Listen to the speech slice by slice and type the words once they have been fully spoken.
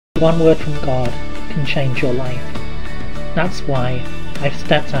one word from God can change your life. That's why I've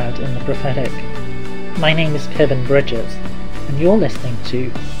stepped out in the prophetic. My name is Piven Bridges, and you're listening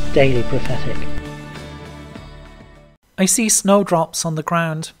to Daily Prophetic. I see snowdrops on the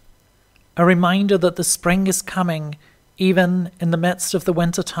ground, a reminder that the spring is coming, even in the midst of the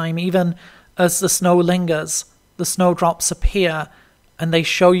winter time. Even as the snow lingers, the snowdrops appear, and they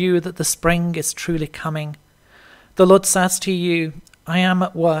show you that the spring is truly coming. The Lord says to you, I am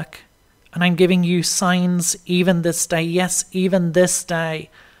at work, and I'm giving you signs even this day, yes, even this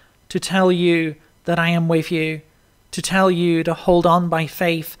day, to tell you that I am with you, to tell you to hold on by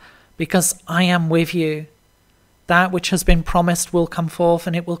faith, because I am with you. That which has been promised will come forth,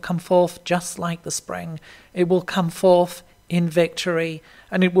 and it will come forth just like the spring. It will come forth in victory,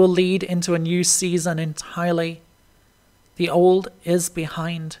 and it will lead into a new season entirely. The old is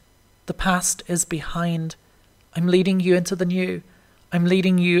behind. The past is behind. I'm leading you into the new. I'm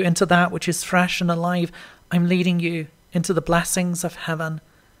leading you into that which is fresh and alive. I'm leading you into the blessings of heaven.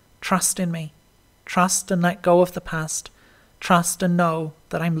 Trust in me. Trust and let go of the past. Trust and know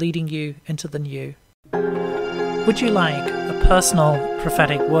that I'm leading you into the new. Would you like a personal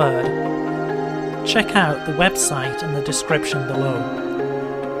prophetic word? Check out the website in the description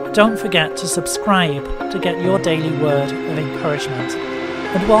below. Don't forget to subscribe to get your daily word of encouragement.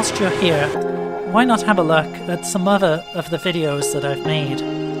 And whilst you're here, why not have a look at some other of the videos that I've made?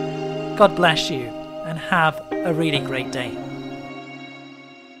 God bless you and have a really great day.